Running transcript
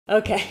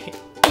Okay.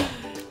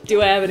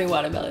 Do I have any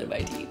watermelon in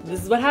my teeth?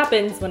 This is what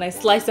happens when I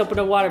slice open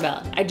a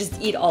watermelon. I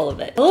just eat all of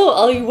it. Hello,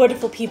 all you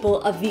wonderful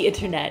people of the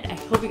internet. I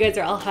hope you guys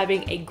are all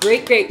having a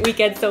great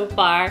weekend so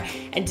far.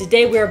 And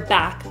today we're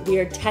back. We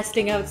are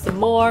testing out some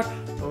more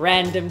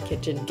random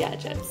kitchen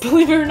gadgets.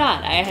 Believe it or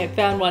not, I have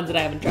found ones that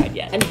I haven't tried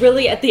yet. And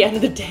really, at the end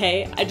of the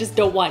day, I just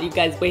don't want you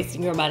guys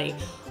wasting your money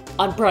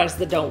on products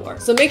that don't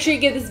work. So make sure you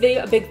give this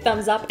video a big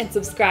thumbs up and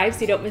subscribe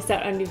so you don't miss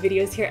out on new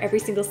videos here every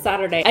single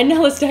Saturday. And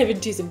now let's dive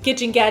into some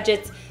kitchen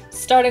gadgets,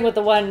 starting with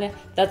the one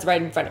that's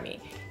right in front of me.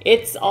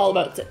 It's all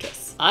about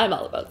citrus. I'm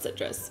all about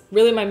citrus.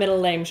 Really, my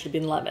middle name should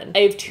have been lemon.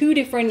 I have two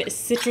different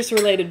citrus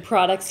related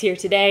products here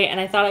today, and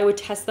I thought I would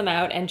test them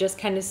out and just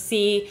kind of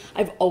see.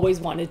 I've always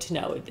wanted to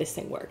know if this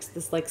thing works.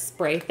 This like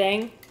spray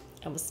thing.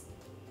 I almost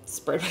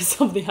sprayed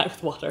myself in the eye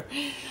with water.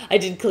 I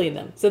did clean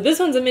them. So this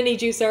one's a mini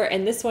juicer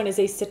and this one is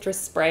a citrus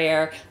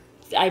sprayer.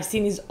 I've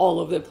seen these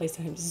all over the place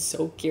and I'm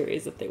so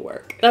curious if they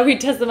work. Thought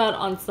we'd test them out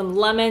on some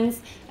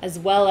lemons as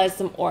well as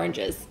some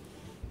oranges.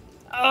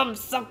 Oh, I'm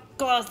so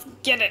close,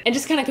 get it. And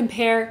just kind of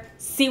compare,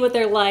 see what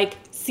they're like,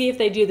 see if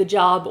they do the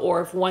job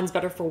or if one's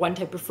better for one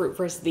type of fruit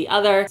versus the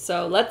other.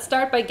 So let's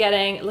start by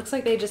getting, it looks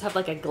like they just have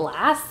like a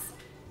glass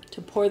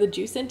to pour the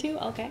juice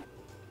into, okay.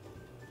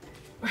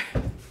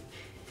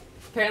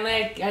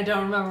 Apparently I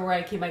don't remember where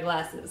I keep my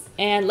glasses.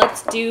 And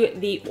let's do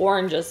the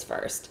oranges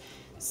first.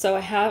 So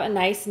I have a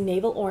nice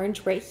navel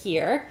orange right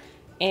here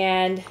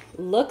and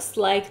looks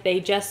like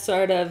they just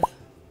sort of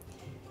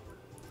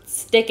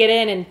stick it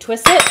in and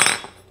twist it.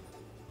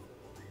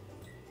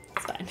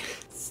 It's fine.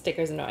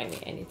 Sticker's annoying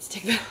me. I need to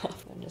take that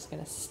off. I'm just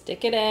gonna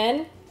stick it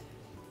in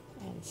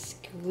and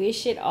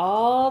squish it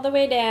all the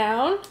way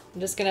down.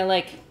 I'm just gonna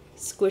like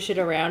squish it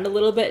around a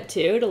little bit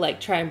too to like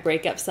try and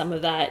break up some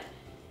of that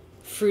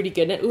fruity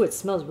goodness. Ooh, it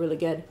smells really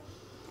good.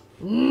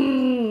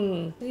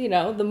 Mmm. You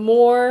know, the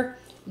more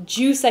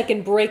juice I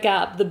can break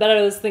up, the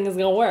better this thing is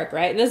gonna work,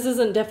 right? And this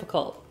isn't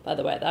difficult, by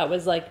the way. That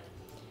was like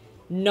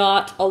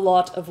not a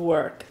lot of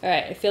work. All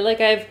right, I feel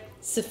like I've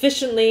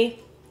sufficiently,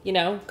 you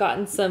know,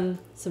 gotten some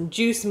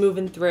juice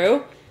moving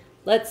through.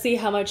 Let's see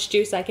how much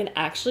juice I can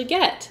actually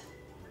get.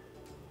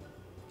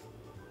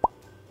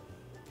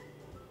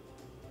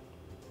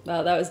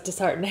 Wow, that was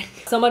disheartening.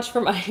 So much for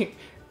my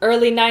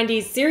early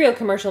 90s cereal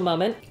commercial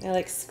moment. I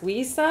like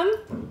squeeze some.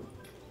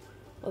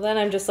 Well, then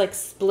I'm just like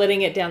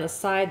splitting it down the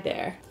side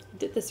there. I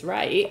did this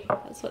right.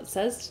 That's what it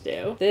says to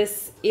do.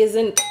 This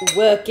isn't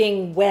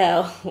working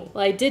well. Well,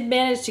 I did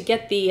manage to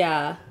get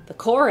the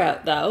core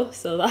out though,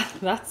 so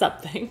that's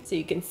something. So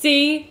you can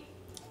see,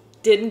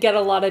 didn't get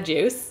a lot of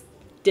juice.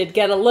 Did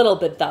get a little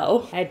bit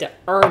though. I had to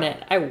earn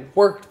it. I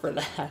worked for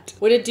that.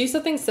 Would it do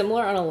something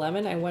similar on a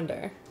lemon? I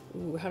wonder.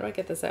 Ooh, how do I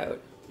get this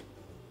out?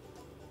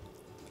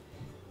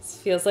 This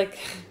feels like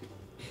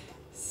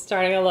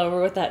starting all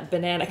over with that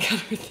banana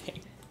cutter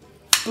thing.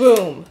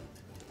 Boom.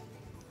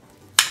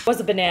 Was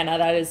a banana,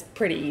 that is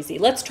pretty easy.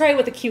 Let's try it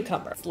with a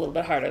cucumber. It's a little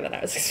bit harder than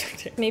I was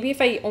expecting. Maybe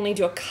if I only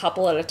do a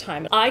couple at a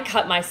time. I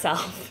cut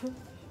myself.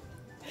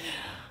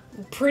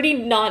 Pretty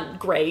not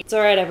great. It's all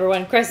right,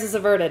 everyone. Crisis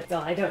averted.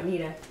 Well, I don't need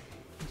a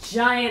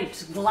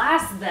giant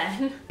glass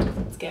then.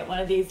 Let's get one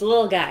of these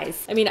little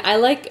guys. I mean, I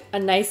like a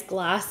nice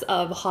glass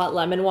of hot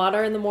lemon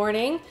water in the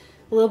morning.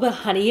 A little bit of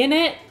honey in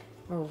it.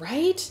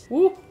 Right?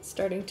 Woo,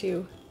 starting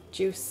to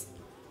juice.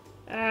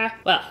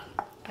 Well,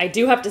 I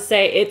do have to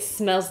say it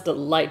smells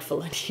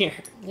delightful in here.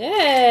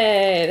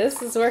 Yay,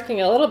 this is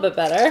working a little bit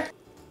better.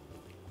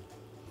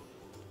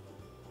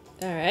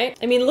 All right.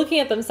 I mean, looking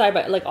at them side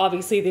by, like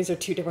obviously these are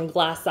two different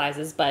glass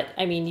sizes, but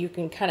I mean, you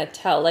can kind of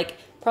tell like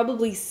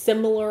probably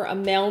similar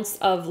amounts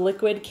of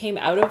liquid came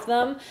out of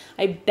them.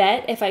 I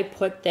bet if I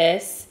put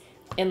this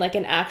in like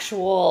an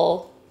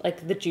actual,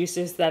 like the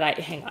juices that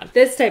hang on,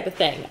 this type of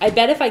thing. I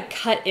bet if I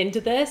cut into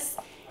this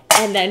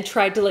and then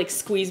tried to like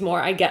squeeze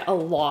more, I get a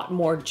lot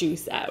more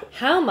juice out.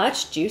 How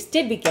much juice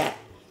did we get?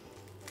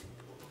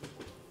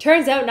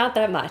 Turns out not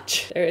that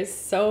much. There is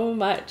so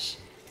much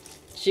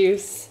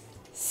juice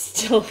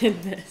still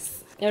in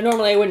this. Now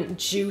normally I wouldn't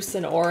juice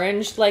an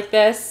orange like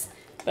this,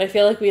 but I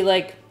feel like we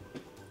like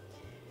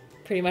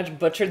pretty much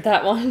butchered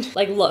that one.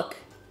 Like look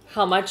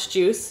how much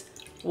juice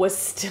was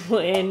still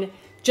in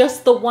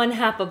just the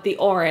 1/2 of the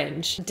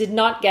orange. Did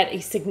not get a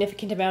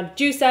significant amount of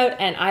juice out,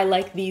 and I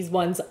like these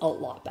ones a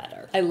lot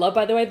better. I love,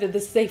 by the way, that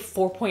this is a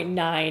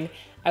 4.9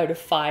 out of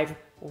 5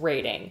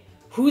 rating.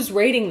 Who's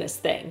rating this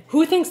thing?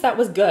 Who thinks that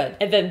was good?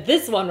 And then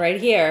this one right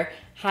here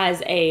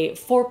has a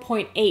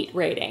 4.8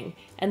 rating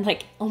and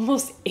like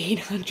almost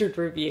 800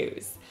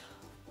 reviews.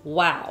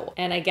 Wow.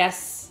 And I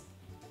guess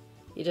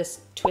you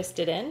just twist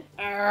it in.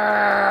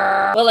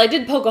 Well, I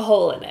did poke a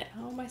hole in it.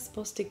 How am I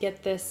supposed to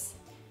get this?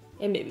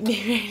 And maybe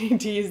I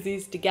need to use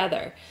these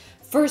together.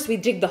 First we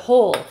dig the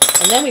hole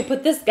and then we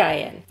put this guy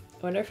in.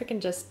 I wonder if I can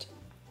just,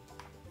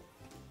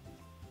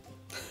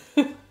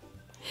 I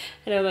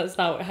know that's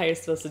not how you're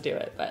supposed to do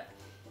it, but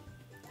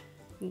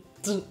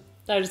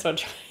I just want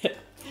to try it.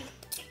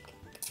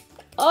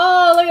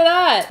 Oh, look at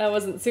that. That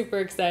wasn't super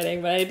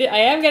exciting, but I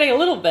am getting a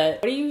little bit.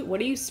 What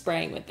are you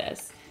spraying with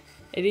this?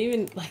 I didn't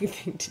even like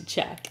think to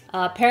check.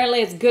 Apparently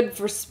it's good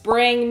for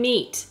spraying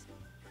meat.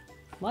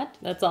 What?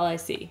 That's all I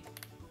see.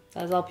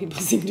 That's all people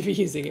seem to be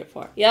using it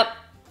for. Yep,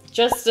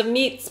 just a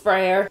meat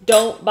sprayer.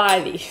 Don't buy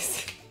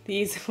these.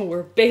 These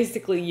were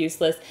basically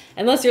useless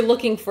unless you're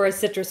looking for a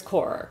citrus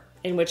corer,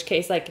 in which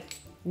case, like,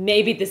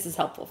 maybe this is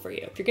helpful for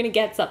you. If you're gonna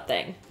get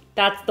something,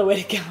 that's the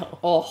way to go.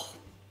 Oh,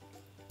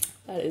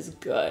 that is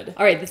good.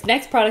 All right, this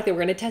next product that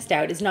we're gonna test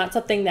out is not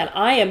something that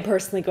I am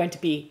personally going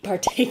to be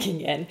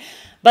partaking in,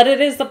 but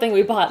it is something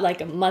we bought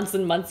like months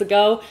and months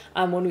ago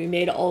when we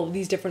made all of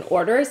these different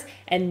orders,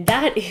 and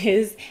that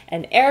is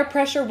an air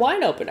pressure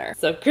wine opener.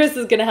 So Chris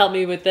is gonna help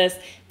me with this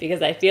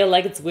because I feel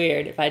like it's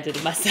weird if I did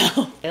it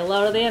myself.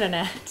 Hello to the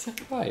internet.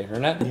 Hi,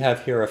 internet. We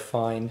have here a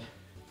fine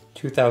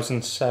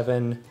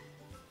 2007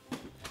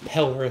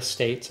 Peller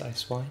Estates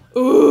ice wine.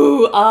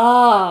 Ooh,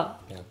 ah.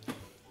 Yeah.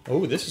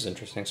 Oh, this is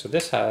interesting. So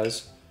this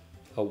has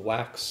a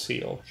wax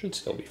seal. Should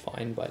still be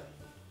fine, but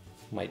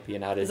might be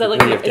an added degree of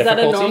difficulty. Is that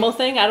a normal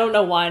thing? I don't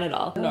know wine at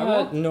all.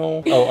 Normal?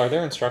 No. Oh, are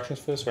there instructions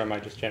for this, or am I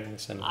just jamming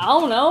this in? I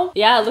don't know.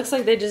 Yeah, it looks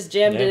like they just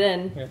jammed it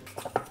in. Yeah.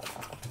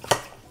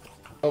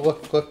 Oh,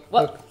 look, What?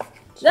 look.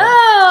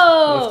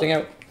 No! Lifting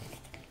out.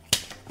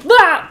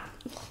 Ah!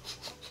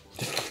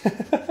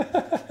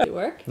 Did it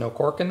work? No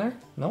cork in there?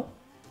 No?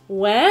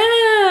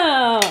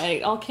 Wow!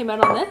 It all came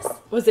out on this?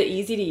 Was it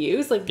easy to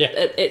use? Like, yeah.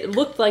 It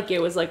looked like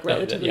it was like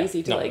relatively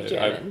easy to like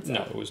jam in. So.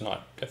 No, it was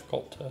not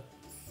difficult to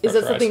Is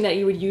that something that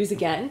you would use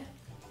again?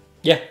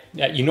 Yeah.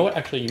 You know what?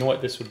 Actually, you know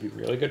what this would be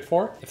really good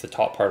for? If the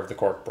top part of the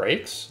cork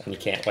breaks and you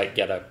can't like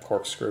get a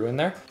corkscrew in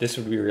there, this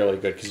would be really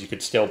good because you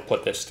could still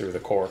put this through the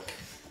cork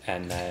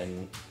and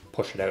then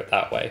push it out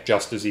that way.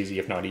 Just as easy,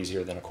 if not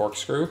easier, than a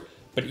corkscrew.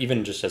 But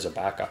even just as a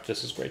backup,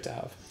 this is great to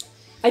have.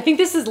 I think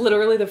this is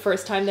literally the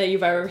first time that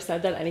you've ever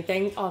said that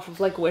anything off of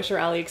like Wish or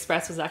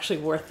AliExpress was actually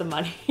worth the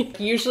money.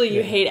 Usually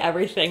you hate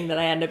everything that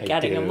I end up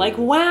getting. I'm like,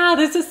 wow,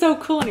 this is so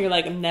cool. And you're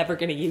like, I'm never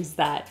gonna use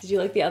that. Did you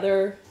like the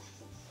other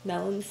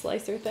melon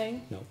slicer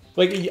thing? No.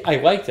 Like, I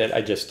liked it.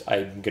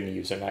 I'm gonna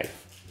use a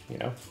knife, you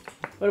know?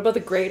 What about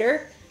the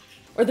grater?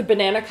 Or the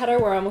banana cutter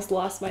where I almost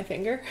lost my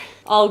finger?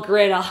 All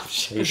great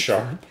options. It was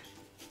sharp.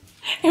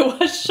 It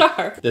was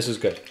sharp. This is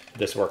good.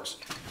 This works.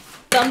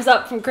 Thumbs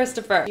up from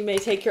Christopher. You may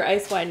take your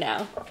ice wine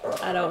now.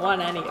 I don't want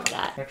any of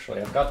that.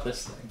 Actually, I've got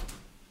this thing.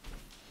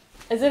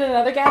 Is it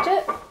another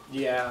gadget?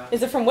 Yeah.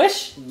 Is it from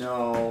Wish?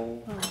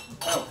 No. Oh.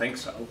 I don't think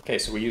so. Okay,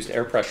 so we used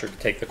air pressure to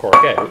take the cork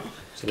out.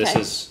 So this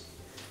is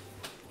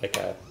like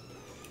a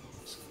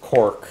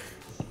cork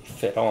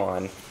fit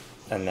on,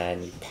 and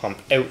then you pump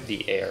out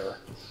the air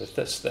with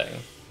this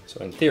thing.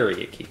 So in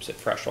theory, it keeps it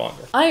fresh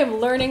longer. I am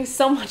learning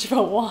so much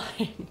about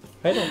wine.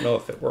 I don't know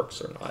if it works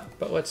or not,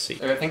 but let's see.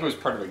 I think it was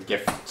part of a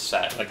gift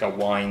set, like a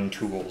wine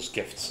tools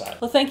gift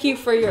set. Well, thank you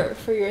for your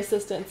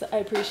assistance. I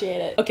appreciate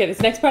it. Okay, this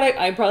next product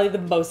I'm probably the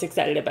most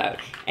excited about,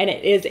 and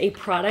it is a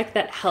product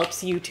that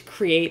helps you to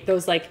create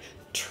those like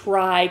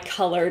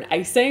tri-colored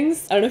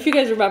icings. I don't know if you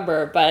guys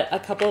remember, but a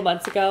couple of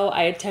months ago,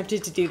 I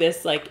attempted to do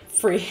this like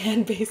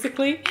freehand,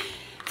 basically.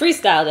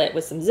 Freestyled it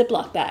with some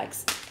Ziploc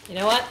bags. You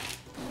know what?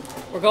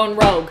 We're going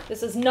rogue.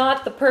 This is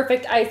not the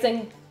perfect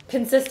icing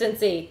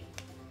consistency,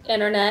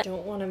 internet. I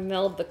don't want to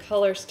meld the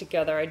colors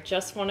together. I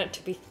just want it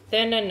to be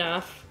thin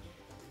enough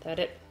that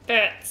it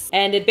fits.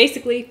 And it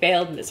basically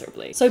failed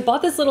miserably. So I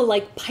bought this little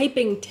like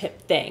piping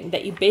tip thing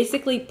that you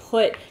basically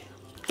put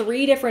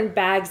 3 different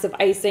bags of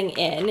icing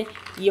in.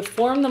 You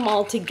form them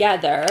all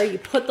together. You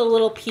put the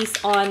little piece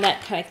on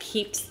that kind of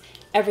keeps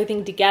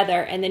everything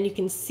together, and then you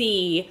can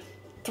see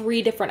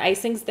 3 different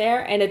icings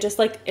there, and it just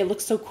like, it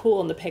looks so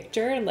cool in the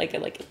picture, and like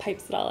it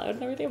pipes it all out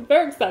and everything. I'm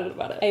very excited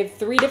about it. I have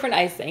 3 different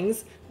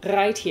icings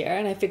right here,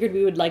 and I figured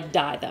we would like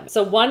dye them.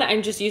 So one,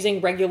 I'm just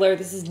using regular,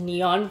 this is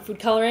neon food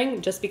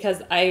coloring, just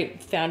because I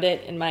found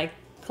it in my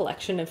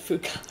collection of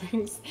food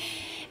colorings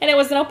and it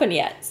wasn't open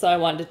yet, so I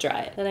wanted to try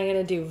it. Then I'm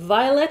gonna do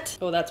violet.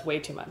 Oh, that's way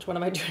too much. What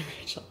am I doing,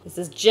 Rachel? This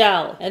is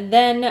gel. And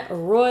then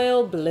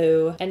royal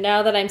blue. And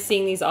now that I'm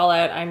seeing these all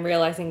out, I'm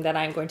realizing that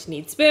I'm going to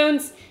need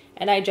spoons,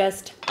 and I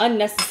just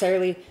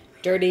unnecessarily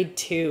dirtied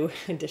 2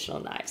 additional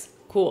knives.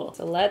 Cool.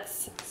 So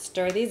let's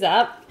stir these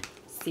up,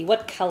 see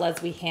what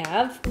colors we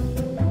have.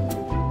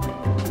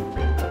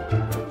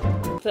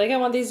 I feel like I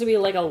want these to be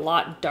like a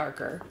lot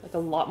darker, like a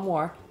lot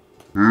more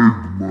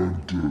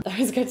pigmented. I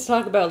always get to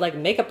talk about like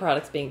makeup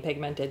products being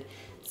pigmented,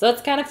 so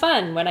it's kind of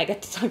fun when I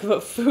get to talk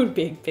about food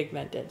being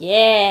pigmented.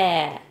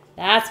 Yeah,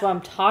 that's what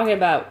I'm talking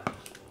about.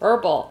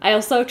 Purple. I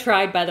also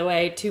tried, by the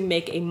way, to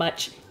make a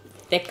much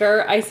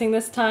thicker icing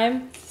this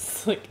time.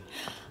 It's like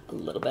a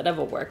little bit of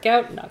a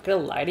workout, not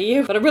gonna lie to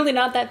you, but I'm really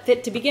not that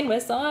fit to begin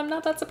with, so I'm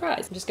not that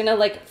surprised. I'm just gonna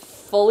like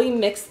fully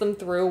mix them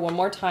through one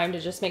more time to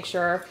just make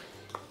sure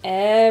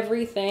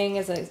everything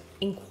is as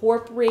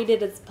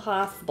incorporated as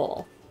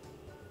possible.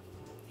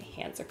 My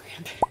hands are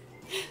cramping.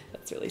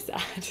 That's really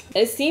sad.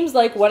 It seems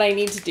like what I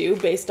need to do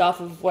based off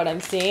of what I'm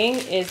seeing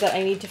is that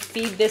I need to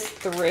feed this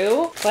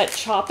through, but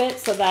chop it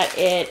so that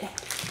it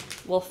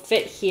will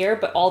fit here,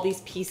 but all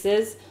these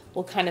pieces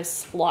will kind of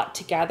slot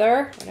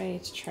together. What do I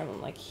need to trim them,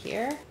 like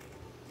here?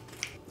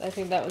 I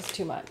think that was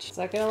too much. Is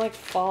that gonna like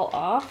fall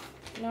off?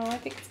 No, I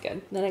think it's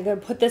good. Then I'm gonna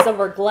put this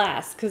over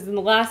glass because in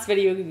the last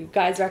video you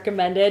guys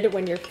recommended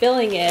when you're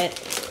filling it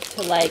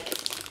to like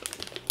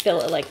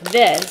fill it like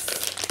this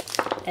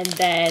and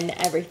then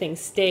everything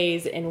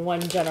stays in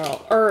one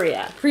general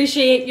area.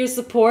 Appreciate your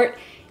support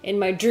in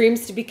my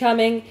dreams to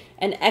becoming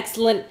an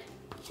excellent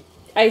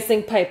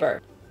icing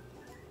piper.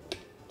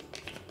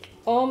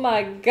 Oh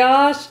my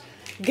gosh,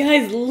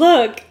 guys,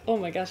 look. Oh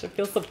my gosh, I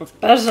feel so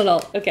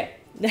professional. Okay,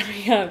 now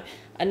we have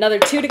another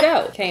 2 to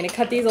go. Okay, I'm gonna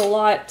cut these a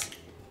lot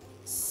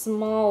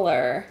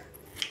smaller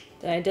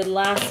than I did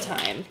last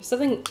time. There's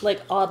something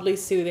like oddly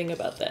soothing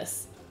about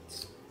this.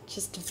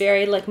 Just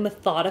very like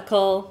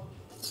methodical.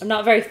 I'm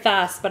not very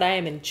fast, but I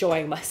am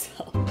enjoying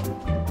myself.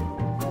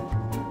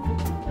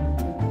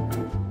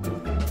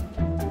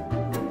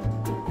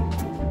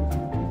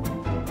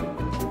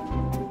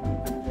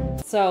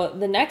 So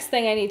the next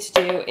thing I need to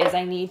do is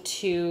I need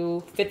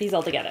to fit these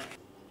all together.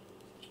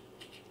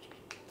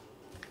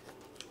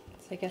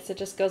 So I guess it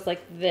just goes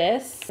like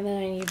this. And then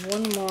I need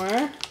one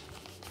more.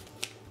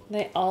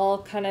 They all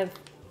kind of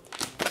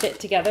fit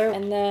together.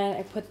 And then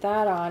I put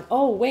that on.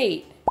 Oh,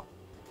 wait.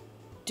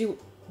 Did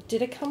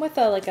it come with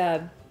like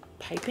a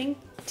piping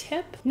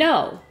tip?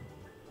 No.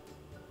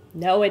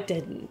 No, it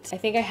didn't. I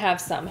think I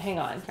have some. Hang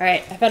on. All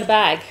right, I found a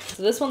bag.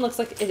 So this one looks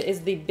like it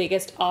is the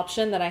biggest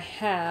option that I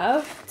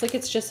have. It's like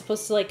it's just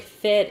supposed to like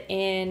fit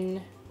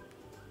in.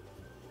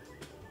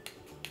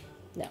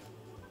 No,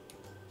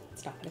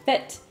 it's not gonna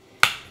fit.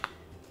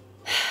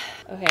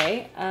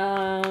 Okay,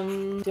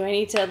 do I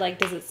need to like,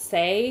 does it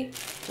say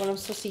what I'm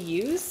supposed to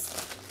use?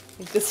 I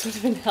think this would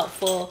have been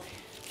helpful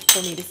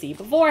for me to see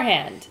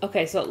beforehand.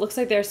 Okay, so it looks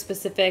like there are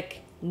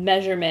specific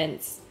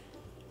measurements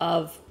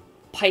of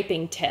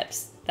piping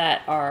tips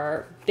that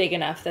are big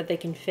enough that they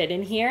can fit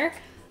in here.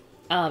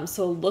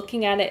 So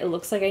looking at it, it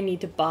looks like I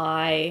need to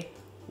buy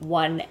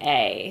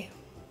 1A.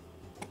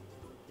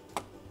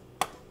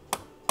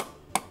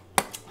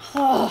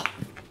 Oh,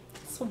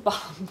 so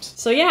bummed.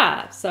 So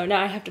yeah, so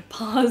now I have to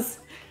pause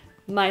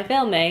my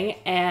filming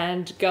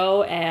and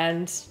go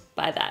and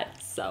buy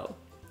that. So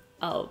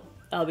I'll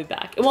be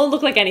back. It won't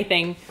look like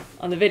anything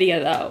on the video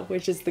though,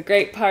 which is the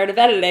great part of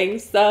editing.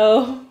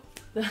 So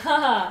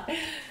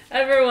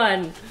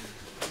everyone,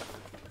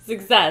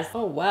 success.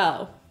 Oh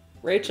wow,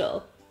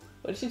 Rachel,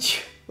 what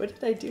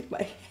did I do to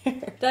my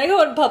hair? Did I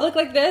go in public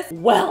like this?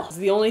 Well, it's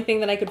the only thing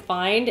that I could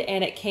find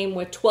and it came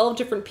with 12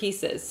 different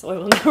pieces, so I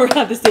will never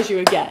have this issue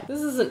again.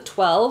 This isn't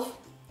 12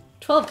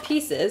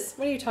 pieces.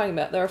 What are you talking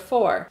about? There are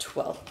 4.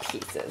 12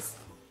 pieces.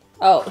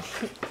 Oh,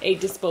 8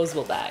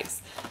 disposable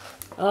bags.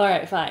 All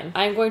right, fine.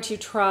 I'm going to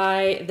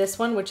try this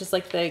one, which is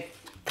like the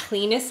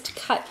cleanest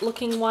cut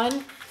looking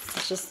one.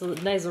 It's just a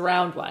nice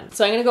round one.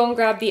 So I'm gonna go and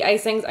grab the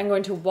icings. I'm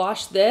going to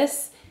wash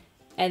this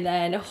and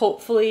then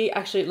hopefully,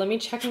 actually, let me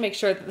check and make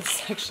sure that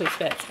this actually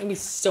fits. I'm gonna be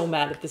so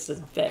mad if this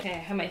doesn't fit. Okay, I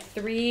have my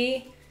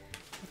three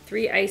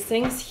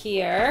icings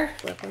here.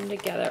 Flip them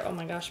together. Oh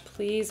my gosh,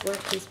 please work,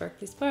 please work,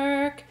 please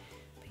work.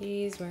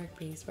 Please work,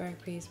 please work,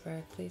 please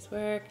work, please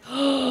work.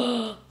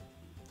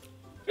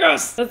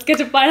 Yes! Let's get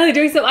to finally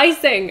doing some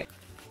icing.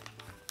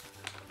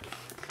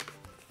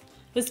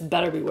 This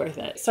better be worth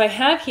it. So I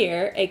have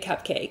here a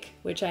cupcake,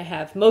 which I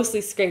have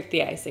mostly scraped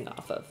the icing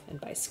off of. And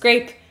by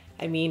scrape,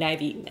 I mean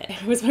I've eaten it.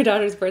 It was my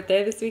daughter's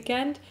birthday this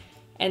weekend.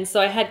 And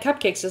so I had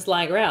cupcakes just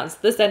lying around. So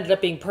this ended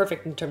up being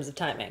perfect in terms of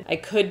timing. I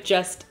could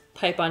just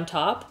pipe on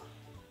top,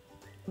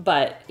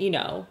 but you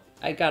know,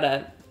 I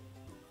don't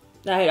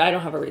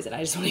have a reason.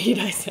 I just want to eat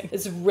icing.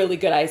 It's really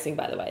good icing,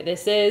 by the way.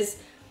 This is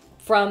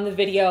from the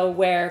video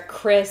where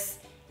Chris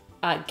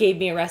gave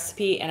me a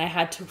recipe and I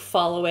had to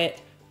follow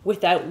it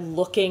without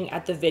looking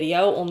at the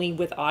video, only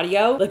with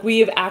audio. Like we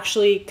have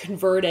actually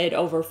converted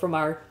over from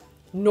our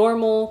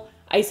normal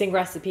icing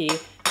recipe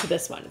to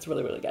this one. It's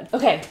really, really good.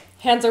 Okay,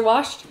 hands are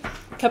washed.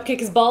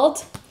 Cupcake is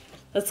bald.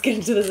 Let's get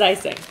into this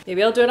icing.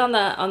 Maybe I'll do it on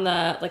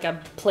the like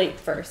a plate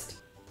first.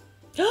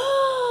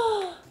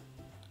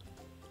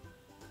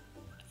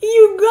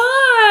 You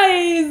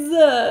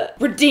guys!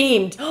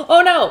 Redeemed.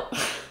 Oh no!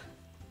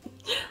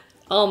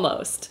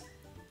 Almost.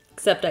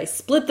 Except I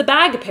split the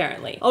bag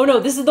apparently. Oh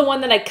no, this is the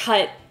one that I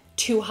cut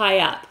too high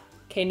up.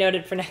 Okay,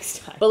 noted for next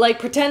time. But like,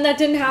 pretend that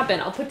didn't happen.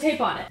 I'll put tape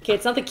on it. Okay,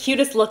 it's not the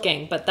cutest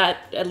looking, but that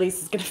at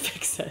least is gonna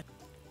fix it.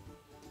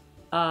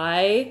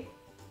 I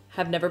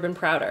have never been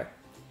prouder.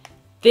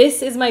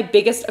 This is my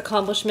biggest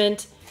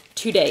accomplishment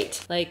to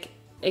date. Like,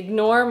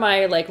 ignore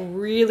my like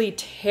really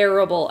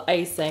terrible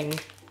icing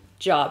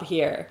job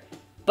here.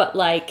 But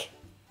like,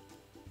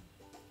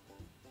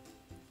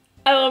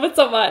 I love it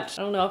so much.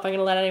 I don't know if I'm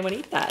gonna let anyone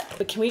eat that.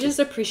 But can we just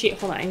appreciate,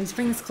 hold on, I need to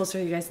bring this closer so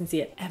you guys can see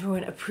it.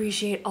 Everyone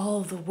appreciate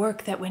all the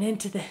work that went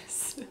into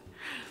this.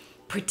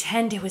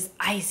 Pretend it was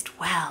iced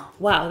well.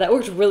 Wow, that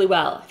worked really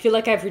well. I feel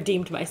like I've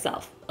redeemed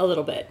myself a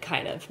little bit,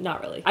 kind of,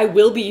 not really. I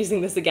will be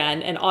using this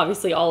again, and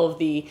obviously all of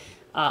the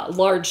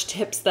large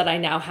tips that I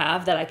now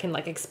have that I can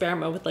like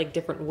experiment with like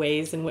different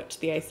ways in which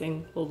the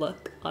icing will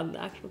look on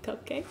the actual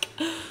cupcake.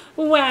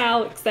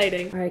 Wow,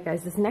 exciting. All right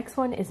guys, this next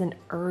one is an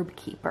herb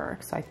keeper.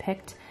 So I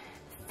picked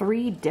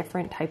 3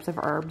 different types of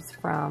herbs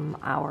from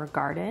our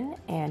garden,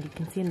 and you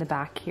can see in the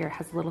back here it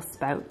has a little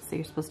spout, so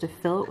you're supposed to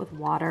fill it with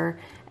water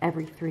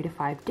every 3 to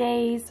 5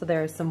 days. So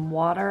there's some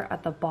water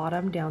at the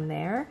bottom down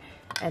there,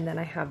 and then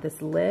I have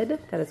this lid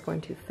that is going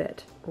to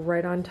fit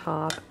right on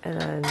top, and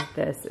then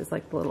this is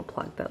like the little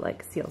plug that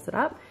like seals it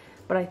up.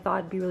 But I thought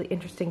it'd be really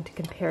interesting to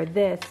compare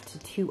this to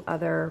 2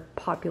 other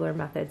popular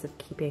methods of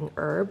keeping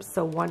herbs.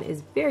 So one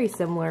is very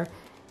similar,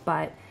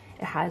 but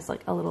it has like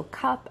a little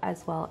cup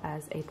as well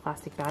as a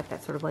plastic bag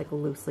that sort of like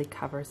loosely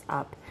covers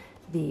up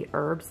the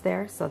herbs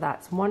there. So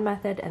that's one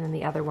method, and then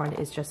the other one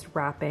is just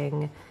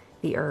wrapping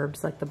the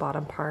herbs, like the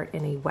bottom part,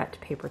 in a wet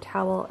paper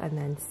towel and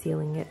then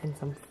sealing it in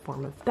some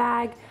form of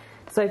bag.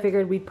 So I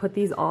figured we'd put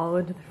these all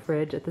into the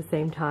fridge at the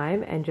same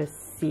time and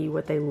just see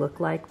what they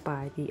look like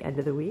by the end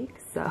of the week.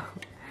 So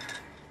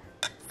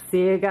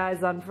see you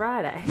guys on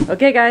Friday.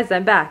 Okay guys,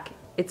 I'm back.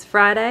 It's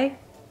Friday.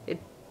 It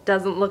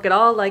doesn't look at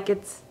all like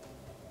it's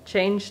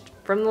changed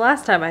from the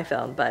last time I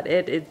filmed, but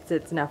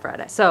it's now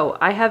Friday. So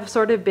I have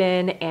sort of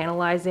been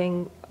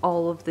analyzing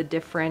all of the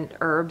different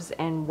herbs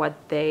and what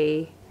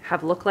they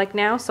have looked like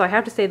now. So I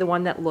have to say the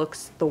one that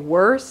looks the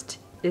worst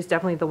is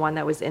definitely the one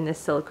that was in this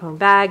silicone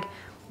bag.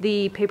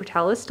 The paper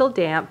towel is still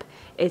damp.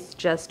 It's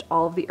just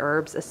all of the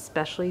herbs,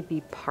 especially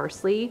the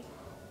parsley,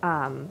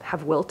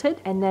 have wilted.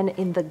 And then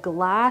in the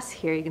glass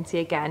here, you can see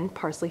again,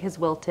 parsley has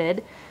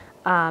wilted.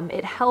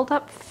 It held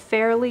up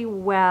fairly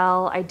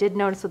well. I did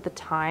notice at the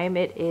time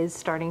it is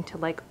starting to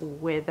like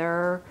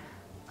wither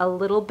a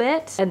little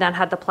bit, and that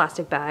had the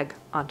plastic bag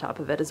on top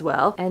of it as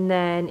well. And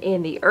then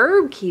in the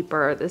herb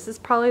keeper, this is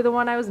probably the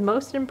one I was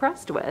most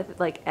impressed with.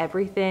 Like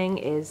everything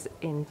is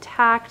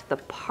intact. The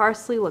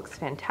parsley looks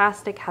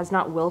fantastic, has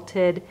not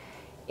wilted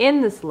in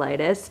the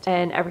slightest,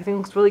 and everything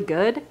looks really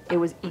good. It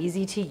was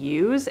easy to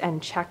use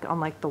and check on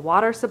like the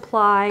water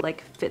supply,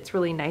 like fits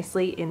really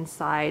nicely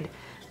inside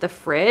the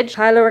fridge.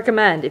 Highly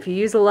recommend. If you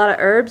use a lot of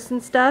herbs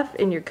and stuff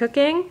in your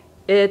cooking,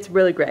 it's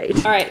really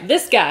great. All right,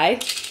 this guy,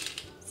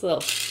 this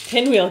little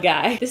pinwheel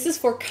guy, this is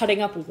for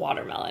cutting up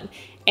watermelon.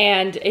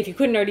 And if you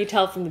couldn't already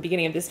tell from the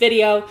beginning of this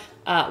video,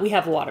 we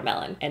have a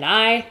watermelon and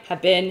I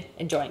have been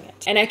enjoying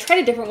it. And I tried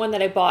a different one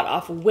that I bought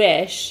off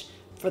Wish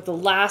for the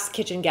last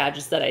kitchen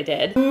gadgets that I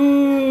did.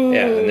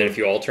 Yeah, and then if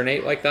you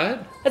alternate like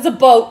that. It's a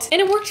boat. And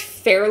it worked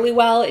fairly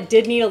well. It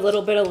did need a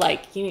little bit of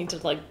like, you need to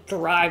like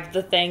drive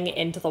the thing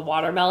into the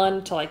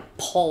watermelon to like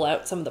pull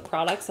out some of the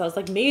products. So I was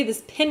like, maybe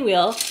this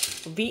pinwheel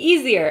will be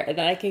easier. And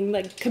then I can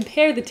like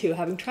compare the two,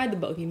 having tried them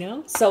both, you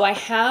know? So I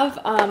have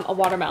a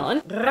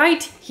watermelon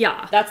right here.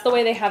 That's the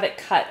way they have it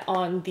cut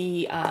on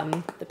the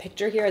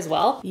picture here as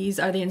well. These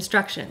are the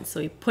instructions. So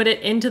we put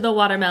it into the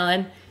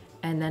watermelon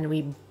and then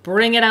we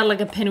bring it out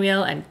like a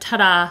pinwheel and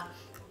ta-da,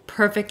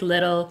 perfect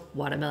little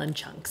watermelon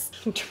chunks.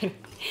 I'm trying to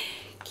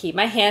keep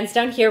my hands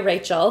down here,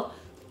 Rachel.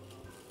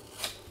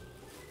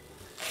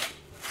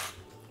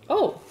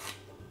 Oh,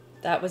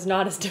 that was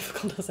not as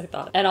difficult as I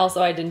thought. And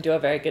also I didn't do a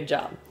very good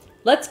job.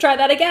 Let's try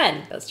that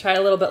again. Let's try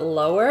a little bit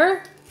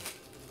lower.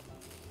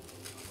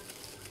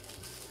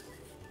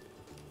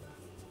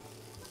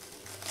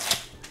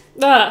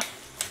 Ah.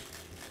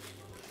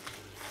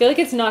 I feel like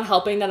it's not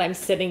helping that I'm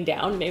sitting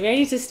down. Maybe I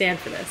need to stand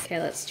for this.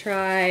 Okay, let's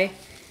try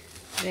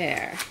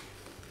there.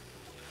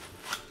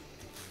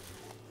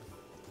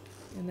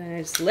 And then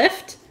I just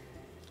lift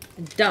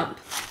and dump.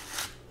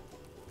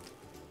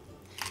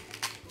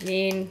 I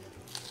mean,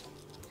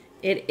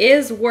 it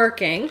is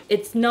working.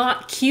 It's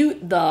not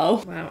cute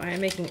though. Wow, I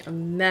am making a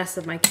mess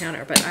of my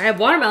counter, but I have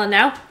watermelon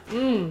now.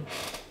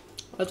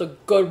 That's a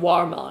good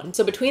watermelon.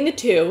 So between the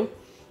two,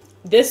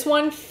 this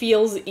one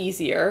feels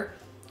easier,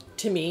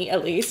 to me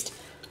at least,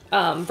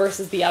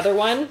 versus the other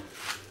one.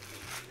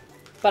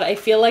 But I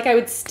feel like I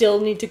would still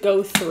need to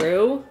go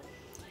through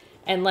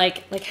and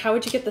like how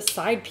would you get the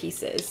side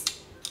pieces?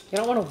 You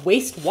don't want to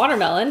waste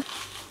watermelon.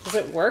 Does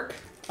it work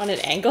on an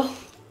angle?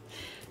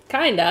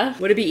 Kinda.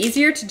 Would it be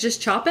easier to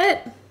just chop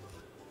it?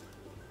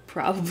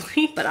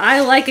 Probably. But I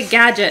like a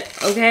gadget,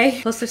 okay?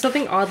 Plus there's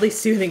something oddly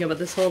soothing about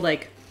this whole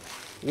like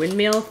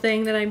windmill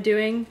thing that I'm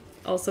doing.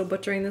 Also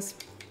butchering this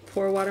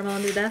poor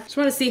watermelon to death. Just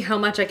want to see how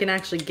much I can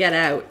actually get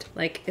out.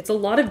 Like, it's a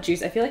lot of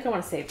juice. I feel like I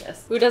want to save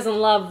this. Who doesn't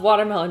love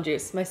watermelon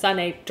juice? My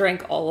son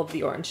drank all of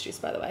the orange juice,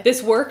 by the way.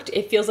 This worked.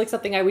 It feels like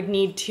something I would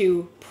need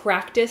to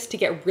practice to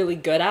get really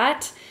good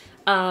at.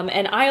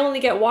 And I only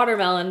get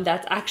watermelon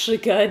that's actually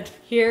good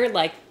here,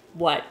 like,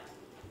 what?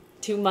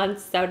 2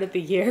 months out of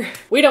the year.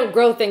 We don't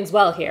grow things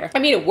well here. I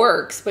mean, it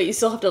works, but you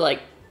still have to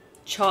like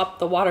chop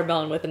the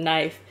watermelon with a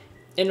knife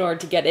in order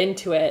to get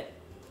into it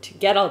to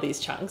get all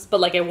these chunks, but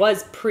like it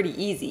was pretty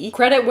easy.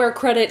 Credit where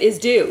credit is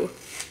due.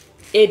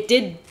 It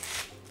did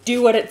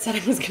do what it said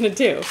it was gonna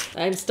do.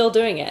 I'm still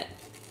doing it.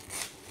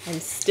 I'm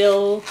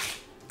still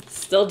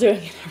doing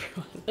it,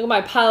 everyone. Look at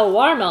my pile of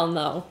watermelon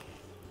though.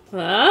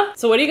 Huh?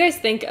 So what do you guys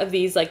think of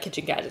these like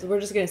kitchen gadgets? We're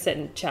just gonna sit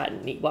and chat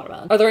and eat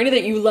watermelon. Are there any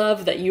that you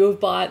love, that you have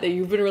bought, that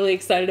you've been really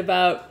excited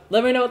about?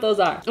 Let me know what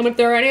those are. And if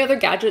there are any other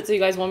gadgets that you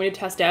guys want me to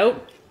test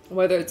out,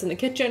 whether it's in the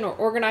kitchen or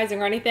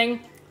organizing or anything,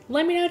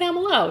 let me know down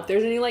below if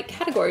there's any like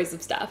categories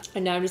of stuff.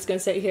 And now I'm just gonna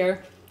sit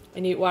here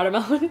and eat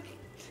watermelon.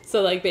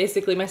 So like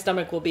basically my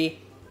stomach will be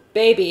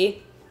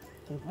baby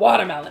and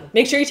watermelon.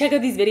 Make sure you check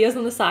out these videos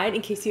on the side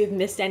in case you have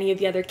missed any of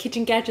the other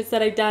kitchen gadgets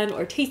that I've done,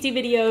 or tasty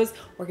videos,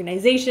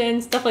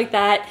 organization, stuff like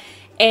that.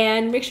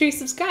 And make sure you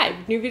subscribe.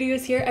 New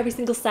videos here every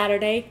single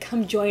Saturday.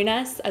 Come join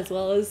us, as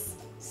well as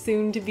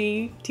soon to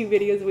be 2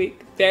 videos a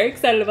week. Very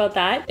excited about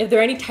that. If there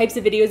are any types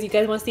of videos you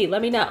guys want to see,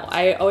 let me know.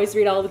 I always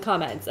read all the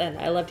comments and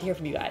I love to hear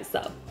from you guys,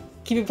 so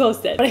keep me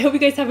posted. But I hope you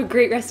guys have a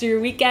great rest of your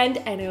weekend,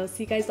 and I will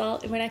see you guys all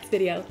in my next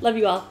video. Love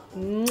you all.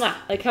 Mwah.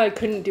 Like how I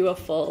couldn't do a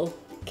full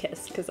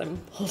kiss because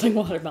I'm holding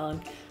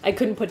watermelon. I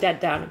couldn't put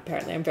that down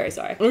apparently. I'm very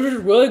sorry. It was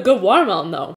just really good watermelon though.